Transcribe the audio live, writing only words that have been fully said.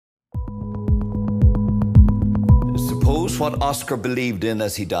what Oscar believed in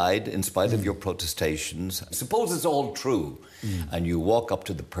as he died, in spite of your protestations. Suppose it's all true, and you walk up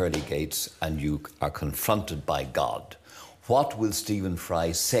to the pearly gates and you are confronted by God. What will Stephan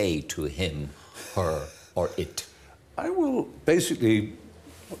Fry say to him, her, or it? I will basically,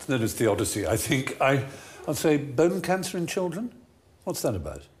 what's known as theodicy, I think. I'll say, bone cancer in children? What's that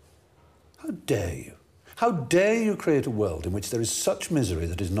about? How dare you? How dare you create a world in which there is such misery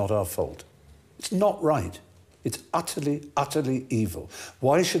that is not our fault? It's not right. It's utterly, utterly evil.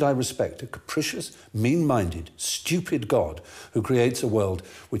 Why should I respect a capricious, mean-minded, stupid God who creates a world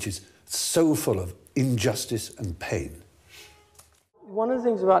which is so full of injustice and pain? One of the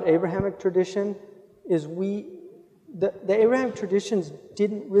things about Abrahamic tradition is the Abrahamic traditions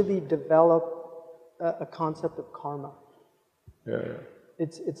didn't really develop a concept of karma. Yeah.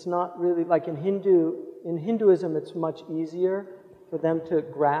 It's not really like in Hinduism it's much easier for them to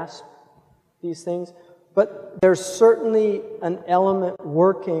grasp these things, but there's certainly an element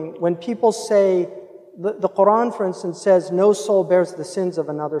working when people say, the Quran for instance says no soul bears the sins of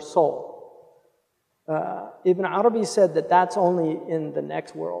another soul. Ibn Arabi said that that's only in the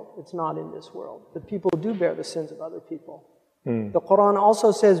next world, it's not in this world, that people do bear the sins of other people. The Quran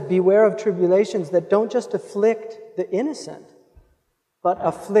also says beware of tribulations that don't just afflict the innocent, but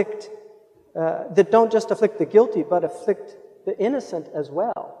that don't just afflict the guilty, but afflict the innocent as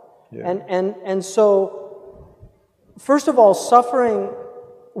well. Yeah. And so, first of all, suffering,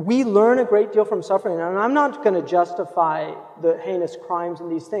 we learn a great deal from suffering. And I'm not going to justify the heinous crimes and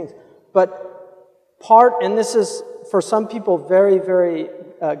these things, but and this is for some people very, very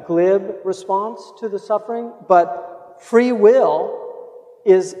glib response to the suffering, but free will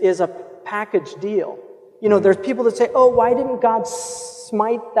is a package deal. You know, there's people that say, oh, why didn't God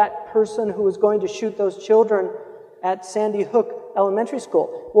smite that person who was going to shoot those children at Sandy Hook Elementary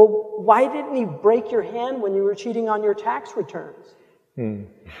School? Well, why didn't he break your hand when you were cheating on your tax returns? You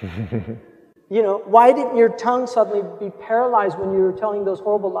know, why didn't your tongue suddenly be paralyzed when you were telling those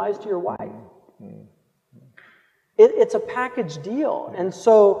horrible lies to your wife? It's a package deal. And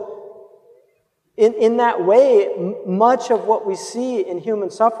so, in that way, much of what we see in human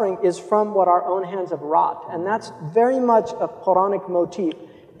suffering is from what our own hands have wrought. And that's very much a Quranic motif.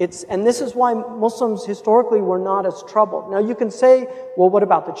 And this is why Muslims historically were not as troubled. Now you can say, well, what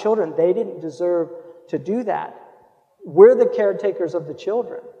about the children? They didn't deserve to do that. We're the caretakers of the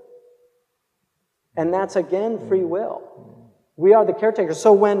children. And that's again free will. We are the caretakers.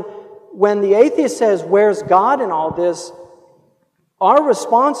 So when the atheist says, where's God in all this? Our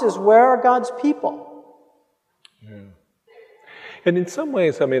response is, where are God's people? Yeah. And in some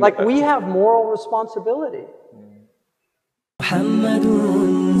ways, I mean... like, we have moral responsibility.